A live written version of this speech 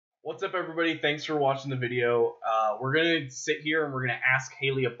What's up, everybody? Thanks for watching the video. We're going to sit here and we're going to ask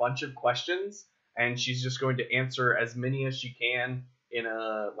Hailey a bunch of questions, and she's just going to answer as many as she can in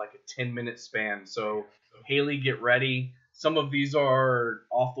a 10-minute span. So, Hailey, get ready. Some of these are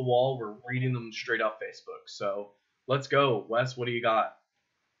off the wall. We're reading them straight off Facebook. So, let's go. Wes, what do you got?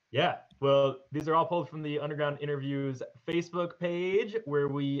 Yeah, well, these are all pulled from the Underground Interviews Facebook page where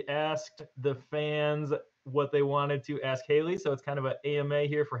we asked the fans what they wanted to ask Hailey. So it's kind of an AMA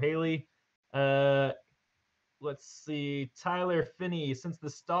here for Hailey. Let's see. Tyler Finney, since the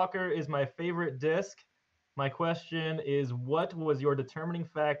Stalker is my favorite disc, my question is, what was your determining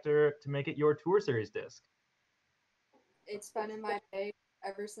factor to make it your Tour Series disc? It's been in my bag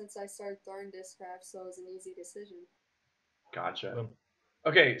ever since I started throwing discraft, so it was an easy decision. Gotcha.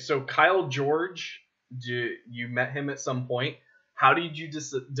 Okay, so Kyle George, you met him at some point. How did you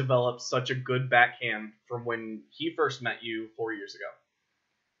just develop such a good backhand from when he first met you 4 years ago?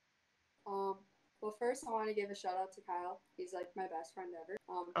 Well, first I want to give a shout out to Kyle. He's like my best friend ever.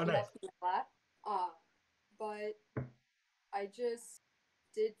 He nice. helps me a lot. But I just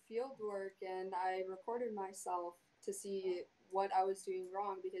did field work and I recorded myself to see what I was doing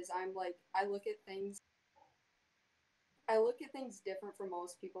wrong, because I'm like, I look at things different from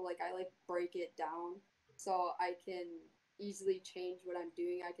most people. Like, I break it down so I can easily change what I'm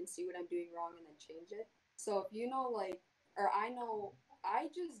doing. I can see what I'm doing wrong and then change it. So if you know, I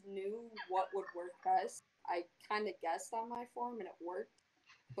just knew what would work best. I kind of guessed on my form and it worked.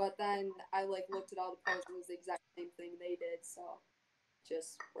 But then I looked at all the pros and it was the exact same thing they did. So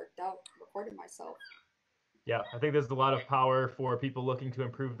just worked out, recorded myself. Yeah, I think there's a lot of power for people looking to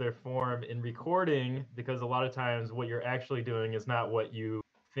improve their form in recording, because a lot of times what you're actually doing is not what you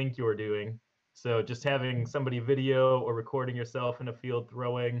think you're doing. So just having somebody video or recording yourself in a field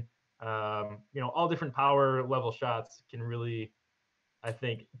throwing, all different power level shots can really, I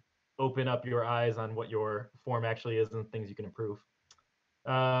think, open up your eyes on what your form actually is and things you can improve.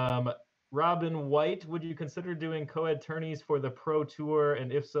 Robin White, would you consider doing co-ed tourneys for the Pro Tour?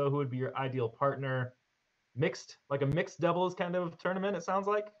 And if so, who would be your ideal partner? Like a mixed doubles kind of tournament, it sounds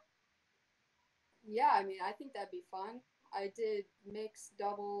like? Yeah, I mean, I think that'd be fun. I did mixed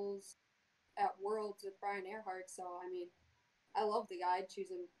doubles at Worlds with Brian Earhart, so I mean, I love the guy. I'd choose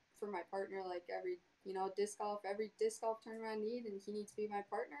him for my partner. Like every disc golf tournament I need, and he needs to be my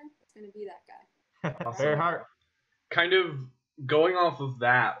partner, it's gonna be that guy. Awesome. Earhart. Kind of going off of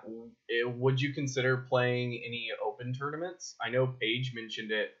that, would you consider playing any open tournaments? I know Paige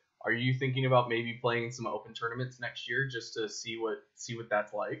mentioned it. Are you thinking about maybe playing some open tournaments next year just to see what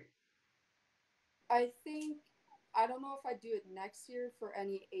that's like? I don't know if I'd do it next year for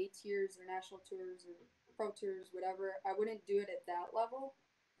any A tiers or national tours or pro tours, whatever. I wouldn't do it at that level,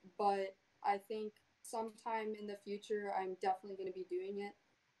 but I think sometime in the future I'm definitely going to be doing it.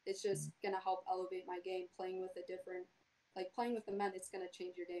 It's just going to help elevate my game. Playing with playing with the men, it's going to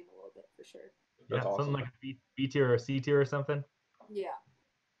change your game a little bit for sure. That's awesome. Something like a B tier or C tier or something? Yeah.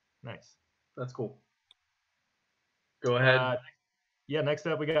 Nice. That's cool. Go ahead. Next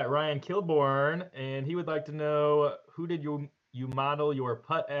up we got Ryan Kilborn, and he would like to know, who did you model your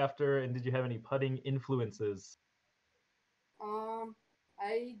putt after, and did you have any putting influences?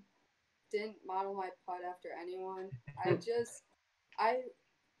 I didn't model my putt after anyone. In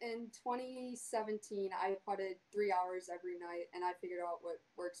 2017, I putted 3 hours every night, and I figured out what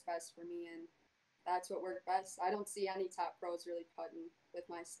works best for me, and that's what worked best. I don't see any top pros really putting with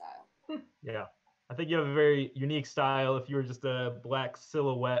my style. Yeah. I think you have a very unique style. If you were just a black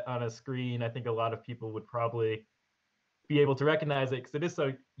silhouette on a screen, I think a lot of people would probably be able to recognize it, because it is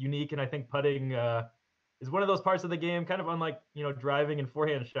so unique. And I think putting is one of those parts of the game, kind of unlike, driving and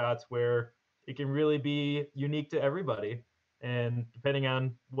forehand shots, where it can really be unique to everybody. And depending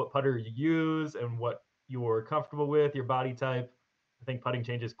on what putter you use and what you're comfortable with, your body type, I think putting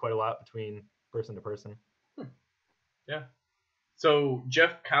changes quite a lot between person to person. Yeah. So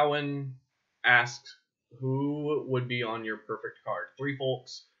Jeff Cowan asked, who would be on your perfect card? 3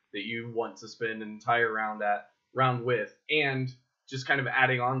 folks that you want to spend an entire round with, and just kind of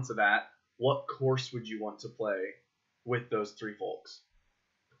adding on to that, what course would you want to play with those 3 folks?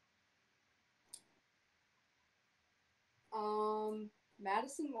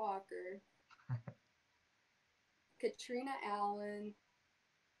 Madison Walker, Katrina Allen,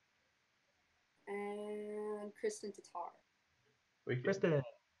 and Kristen Tatar. Kristen.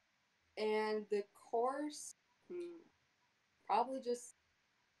 And the course, probably just,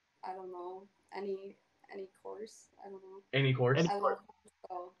 I don't know, any course. I don't know. Any course? I love them,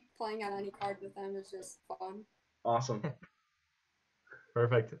 so playing on any card with them is just fun. Awesome.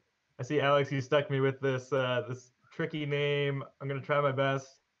 Perfect. I see, Alex, you stuck me with this this tricky name. I'm going to try my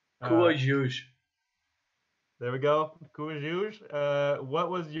best. Kua Juge. There we go. Cool. What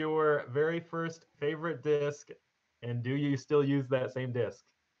was your very first favorite disc, and do you still use that same disc?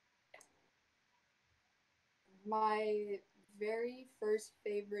 My very first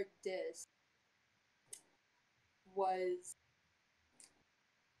favorite disc was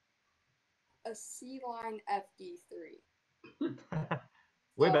a C-Line FD3.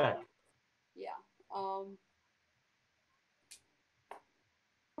 Way So, back. yeah.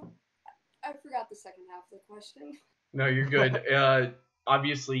 I forgot the second half of the question. No, you're good.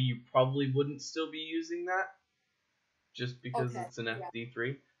 Obviously, you probably wouldn't still be using that just because Okay, it's an yeah.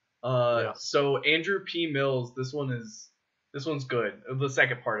 FD3. Yeah. So Andrew P. Mills, this one's good. The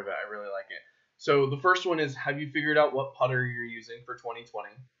second part of it, I really like it. So the first one is, have you figured out what putter you're using for 2020?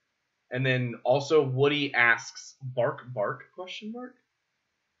 And then also Woody asks, bark bark question mark?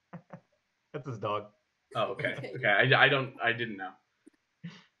 That's his dog. Oh, okay. Okay. Okay. I didn't know.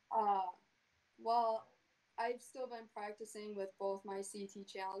 Well, I've still been practicing with both my CT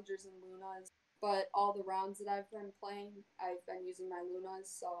Challengers and Lunas, but all the rounds that I've been playing, I've been using my Lunas,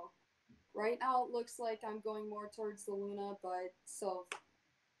 so right now it looks like I'm going more towards the Luna, but still a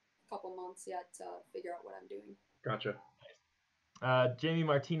couple months yet to figure out what I'm doing. Gotcha. Jamie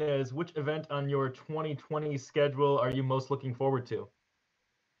Martinez, which event on your 2020 schedule are you most looking forward to?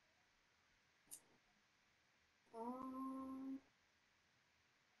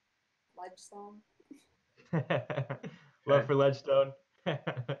 Ledgestone. Love for Ledgestone.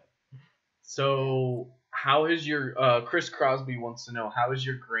 So, how has your Chris Crosby wants to know, how has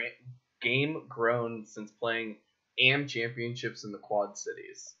your game grown since playing AM championships in the Quad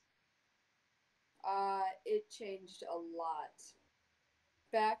Cities? It changed a lot.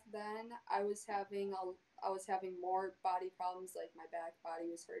 Back then, I was having more body problems, like my back body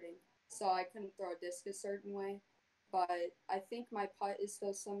was hurting, so I couldn't throw a disc a certain way. But I think my putt is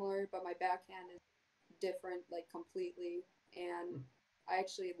still similar, but my backhand is different, like completely. And I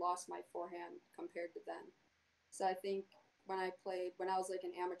actually lost my forehand compared to then. So I think when I was like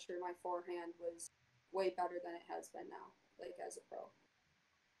an amateur, my forehand was way better than it has been now, like as a pro.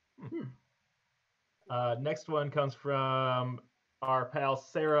 Next one comes from our pal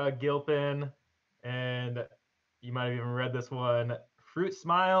Sarah Gilpin, and you might have even read this one. Fruit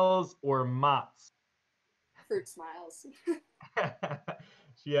Smiles or Mott's? Fruit Smiles.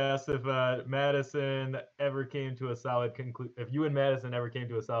 She asked if Madison ever came to a solid conclusion. If you and Madison ever came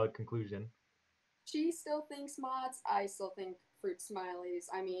to a solid conclusion. She still thinks Mott's. I still think Fruit Smileys.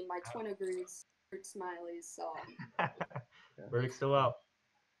 I mean, my twin agrees Fruit Smileys. So Verdict's still out.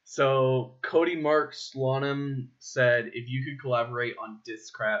 So Cody Mark Slonum said, if you could collaborate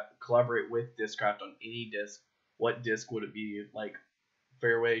with Discraft on any disc, what disc would it be? Like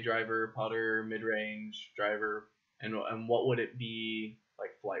fairway driver, putter, mid range driver, and what would it be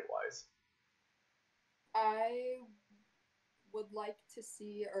like flight wise? I would like to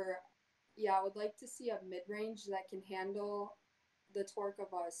see, I would like to see a mid range that can handle the torque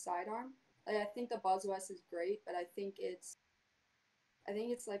of a sidearm. Like, I think the Buzz West is great, but I think it's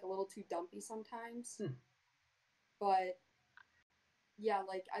like a little too dumpy sometimes. But yeah,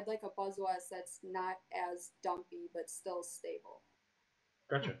 like I'd like a Buzz West that's not as dumpy but still stable.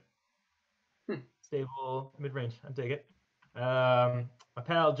 Gotcha. Stable mid range. I take it. My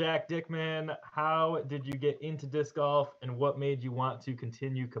pal Jack Dickman, how did you get into disc golf, and what made you want to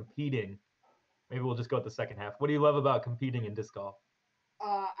continue competing? Maybe we'll just go with the second half. What do you love about competing in disc golf?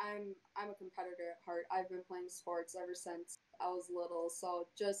 I'm a competitor at heart. I've been playing sports ever since I was little, so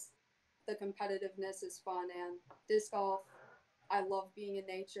just the competitiveness is fun. And disc golf, I love being in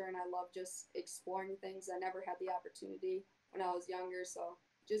nature and I love just exploring things. I never had the opportunity when I was younger, so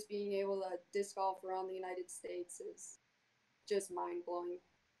just being able to disc golf around the United States is just mind blowing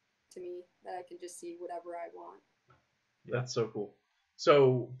to me, that I can just see whatever I want. That's so cool.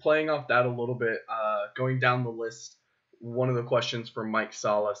 So playing off that a little bit, going down the list, one of the questions from Mike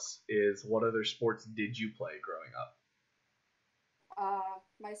Salas is, what other sports did you play growing up?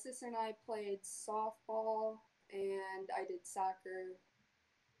 My sister and I played softball and I did soccer.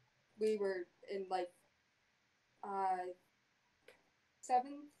 We were in like 7th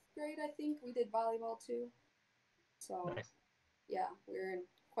grade, I think. We did volleyball too. So Nice. yeah, we were in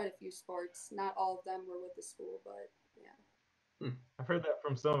quite a few sports. Not all of them were with the school, but yeah. I've heard that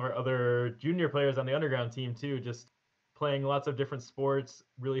from some of our other junior players on the underground team too. Just playing lots of different sports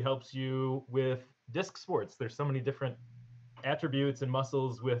really helps you with disc sports. There's so many different attributes and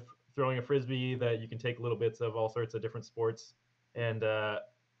muscles with throwing a frisbee that you can take little bits of all sorts of different sports and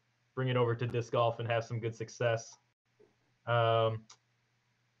bring it over to disc golf and have some good success.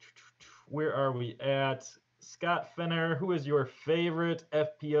 Where are we at? Scott Fenner, who is your favorite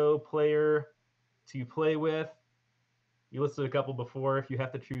FPO player to play with? You listed a couple before. If you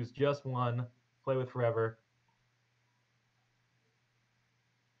have to choose just one, play with forever.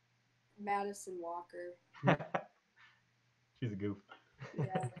 Madison Walker. She's a goof.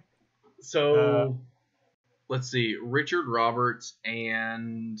 Yeah. So let's see. Richard Roberts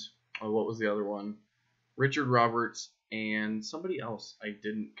and what was the other one? Richard Roberts and somebody else. I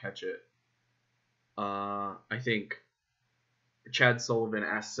didn't catch it. I think Chad Sullivan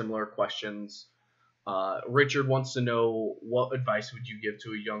asked similar questions. Richard wants to know what advice would you give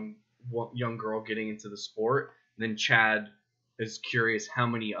to a young girl getting into the sport. And then Chad is curious how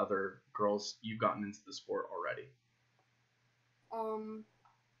many other girls you've gotten into the sport already.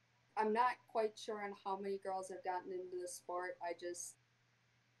 I'm not quite sure on how many girls have gotten into the sport. I just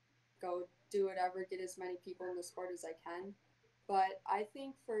go do whatever, get as many people in the sport as I can. But I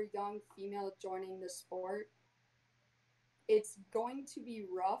think for a young female joining the sport, it's going to be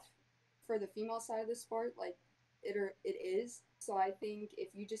rough for the female side of the sport, like it is. So I think if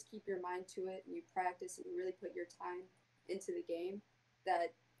you just keep your mind to it and you practice and you really put your time into the game,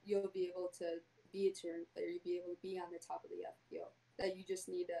 that you'll be able to be a touring player, you'll be able to be on the top of the FPO. That you just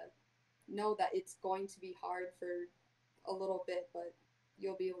need to know that it's going to be hard for a little bit, but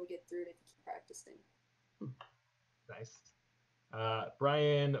you'll be able to get through it if you keep practicing. Nice.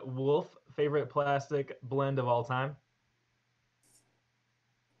 Brian Wolf, favorite plastic blend of all time?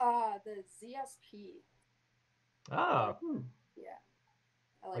 The ZSP. Oh. Yeah.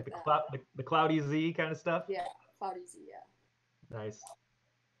 I like the that. the cloudy Z kind of stuff? Yeah, cloudy Z, yeah. Nice.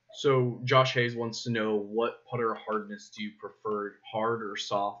 So Josh Hayes wants to know, what putter hardness do you prefer, hard or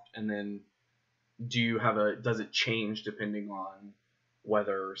soft? And then does it change depending on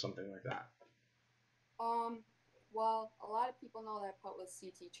weather or something like that? Well, a lot of people know that I putt with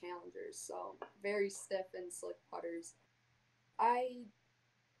CT Challengers, so very stiff and slick putters.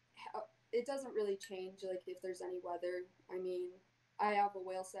 It doesn't really change, like, if there's any weather. I mean, I have a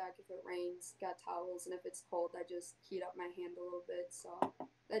whale sack if it rains, got towels, and if it's cold, I just heat up my hand a little bit, so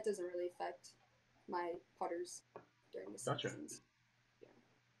that doesn't really affect my putters during the seasons. Yeah.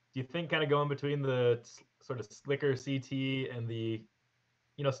 Do you think kind of going between the sort of slicker CT and the,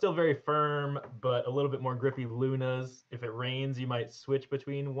 still very firm, but a little bit more grippy Lunas, if it rains, you might switch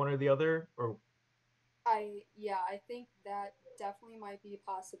between one or the other? Or I think that definitely might be a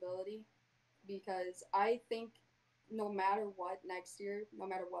possibility, because I think no matter what next year, no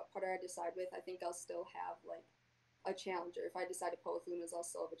matter what putter I decide with, I think I'll still have like a challenger. If I decide to putt with Lunas, I'll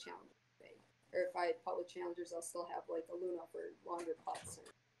still have a challenger. Or if I putt with challengers, I'll still have like a Luna for longer putts.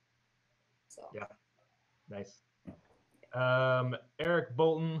 So yeah, nice. Eric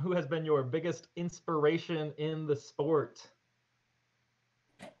Bolton, who has been your biggest inspiration in the sport?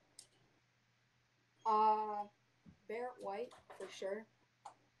 Barrett White for sure.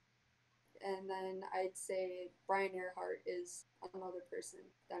 And then I'd say Brian Earhart is another person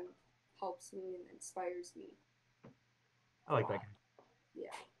that helps me and inspires me. I like that guy.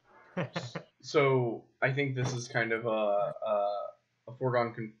 Yeah. So I think this is kind of a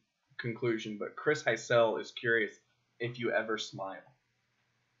foregone conclusion, but Chris Heisel is curious if you ever smile.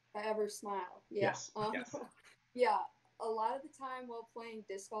 I ever smile. Yeah. Yes. Yes. Yeah. A lot of the time while playing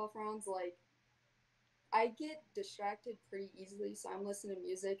disc golf rounds, like, I get distracted pretty easily, so I'm listening to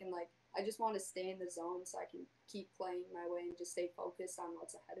music and like I just want to stay in the zone so I can keep playing my way and just stay focused on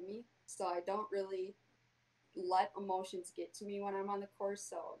what's ahead of me. So I don't really let emotions get to me when I'm on the course,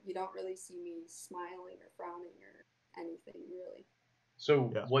 so you don't really see me smiling or frowning or anything really.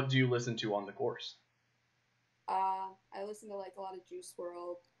 So What do you listen to on the course? I listen to like a lot of Juice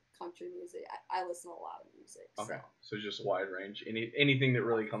WRLD, country music. I listen to a lot of music. Okay, so just a wide range. Anything that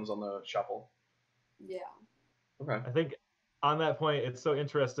really comes on the shuffle. Yeah. Okay. I think on that point, it's so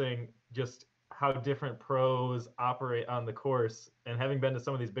interesting just how different pros operate on the course. And having been to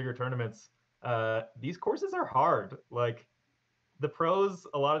some of these bigger tournaments, these courses are hard. Like the pros,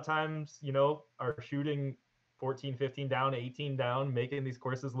 a lot of times, are shooting 14, 15 down, 18 down, making these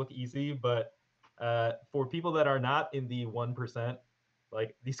courses look easy. But for people that are not in the 1%,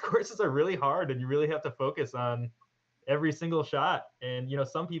 like these courses are really hard and you really have to focus on every single shot. And,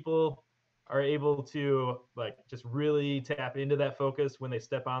 some people are able to like just really tap into that focus when they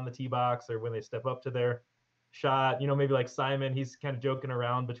step on the tee box or when they step up to their shot. Maybe like Simon, he's kind of joking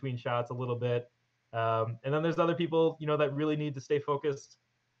around between shots a little bit. And then there's other people, that really need to stay focused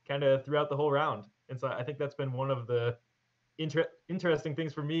kind of throughout the whole round. And so I think that's been one of the interesting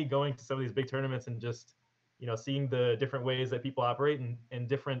things for me going to some of these big tournaments and just, seeing the different ways that people operate and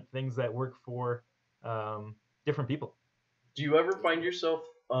different things that work for different people. Do you ever find yourself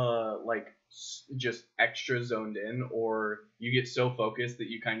like just extra zoned in, or you get so focused that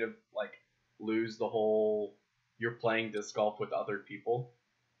you kind of like lose the whole you're playing disc golf with other people?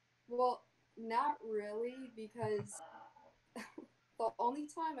 Well, not really, because the only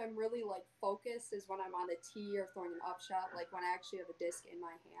time I'm really like focused is when I'm on a tee or throwing an upshot, like when I actually have a disc in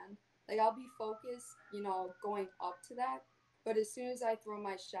my hand. Like I'll be focused, going up to that, but as soon as I throw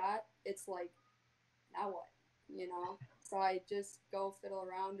my shot, it's like, now what? So I just go fiddle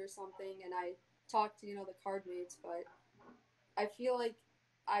around or something, and I talk to the card mates, but I feel like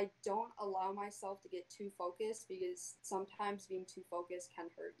I don't allow myself to get too focused, because sometimes being too focused can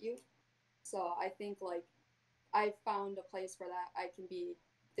hurt you. So I think like I found a place where that I can be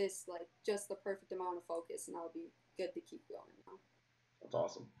this like just the perfect amount of focus, and I'll be good to keep going. That's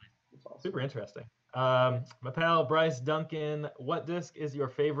awesome. That's awesome. Super interesting. My pal Bryce Duncan, what disc is your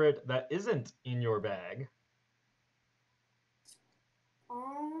favorite that isn't in your bag?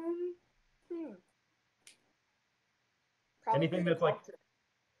 Hmm. Probably Anything the that's like Vulture.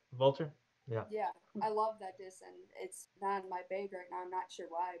 Vulture? Yeah. Yeah, I love that disc, and it's not in my bag right now. I'm not sure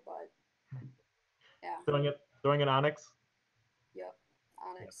why, but yeah. Throwing an Onyx? Yep.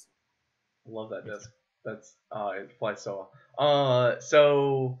 Onyx. Love that disc. That's it flies so well.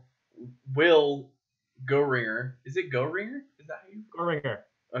 So Will Go-Ringer, is it Go-Ringer? Is that how you? Go-Ringer.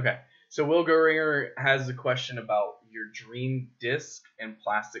 Okay. So Will Go-Ringer has a question about your dream disc and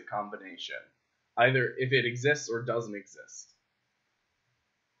plastic combination, either if it exists or doesn't exist.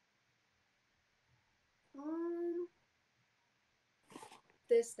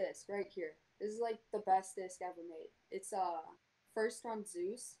 This disc right here. This is like the best disc ever made. It's first run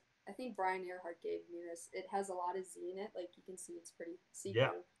Zeus. I think Brian Earhart gave me this. It has a lot of Z in it. Like you can see, it's pretty see-through.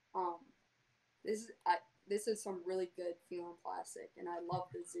 Yeah. This is some really good feeling plastic, and I love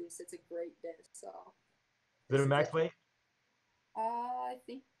the Zeus. It's a great disc. So. Is it a max weight? I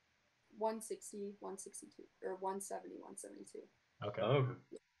think 160, 162, or 170, 172. Okay. Oh.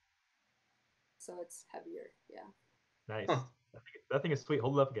 So it's heavier, yeah. Nice. Huh. That thing is sweet.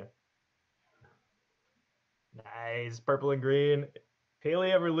 Hold it up again. Nice. Purple and green. If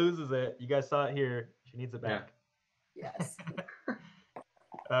Hailey ever loses it, you guys saw it here. She needs it back. Yeah. Yes.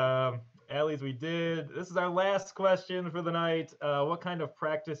 Allies, we did. This is our last question for the night. What kind of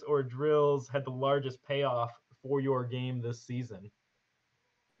practice or drills had the largest payoff for your game this season?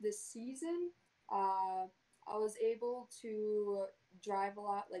 This season, I was able to drive a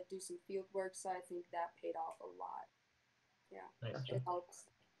lot, like do some field work, so I think that paid off a lot. Yeah. Nice. It helps.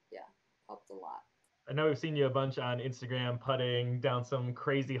 Yeah, helped a lot. I know we've seen you a bunch on Instagram putting down some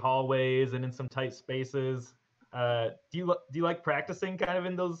crazy hallways and in some tight spaces. Do you like practicing kind of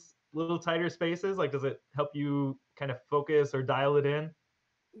in those little tighter spaces? Like, does it help you kind of focus or dial it in?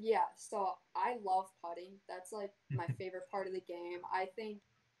 Yeah, so I love putting. That's like my favorite part of the game. I think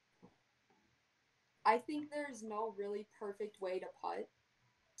there's no really perfect way to putt.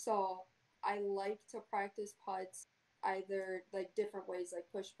 So I like to practice putts either like different ways, like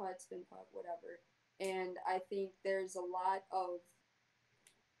push putt, spin putt, whatever. And I think there's a lot of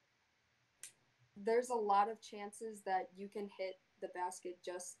chances that you can hit the basket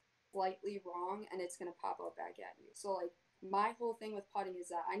just slightly wrong, and it's gonna pop out back at you. So like my whole thing with putting is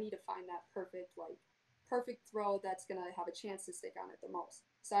that I need to find that perfect throw that's gonna have a chance to stick on it the most.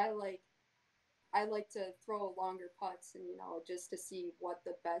 So I like to throw longer putts, and just to see what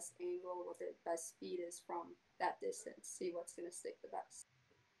the best angle, what the best speed is from that distance. See what's gonna stick the best.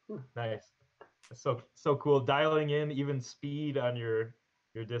 Nice. So cool. Dialing in even speed on your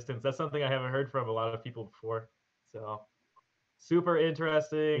distance. That's something I haven't heard from a lot of people before. So super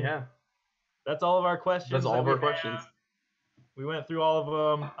interesting. Yeah. That's all of our questions. That's all of our questions. We went through all of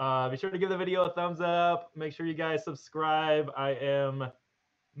them. Be sure to give the video a thumbs up. Make sure you guys subscribe. I am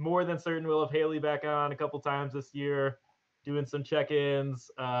more than certain we'll have Hailey back on a couple times this year, doing some check-ins,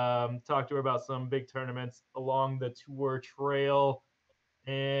 talk to her about some big tournaments along the tour trail.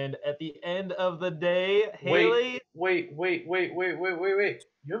 And at the end of the day, Hailey. Wait.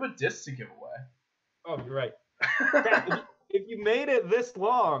 You have a disc to give away. Oh, you're right. If you made it this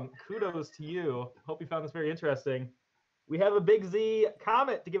long, kudos to you. Hope you found this very interesting. We have a Big Z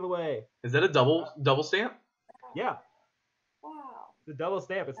Comet to give away. Is that a double stamp? Yeah. Wow. It's a double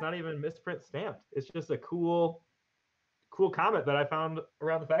stamp. It's not even misprint stamped. It's just a cool Comet that I found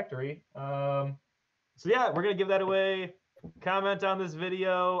around the factory. So yeah, we're gonna give that away. Comment on this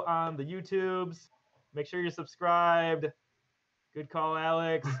video on the YouTubes. Make sure you're subscribed. Good call,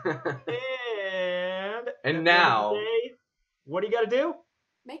 Alex. And now, what do you got to do?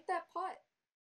 Make that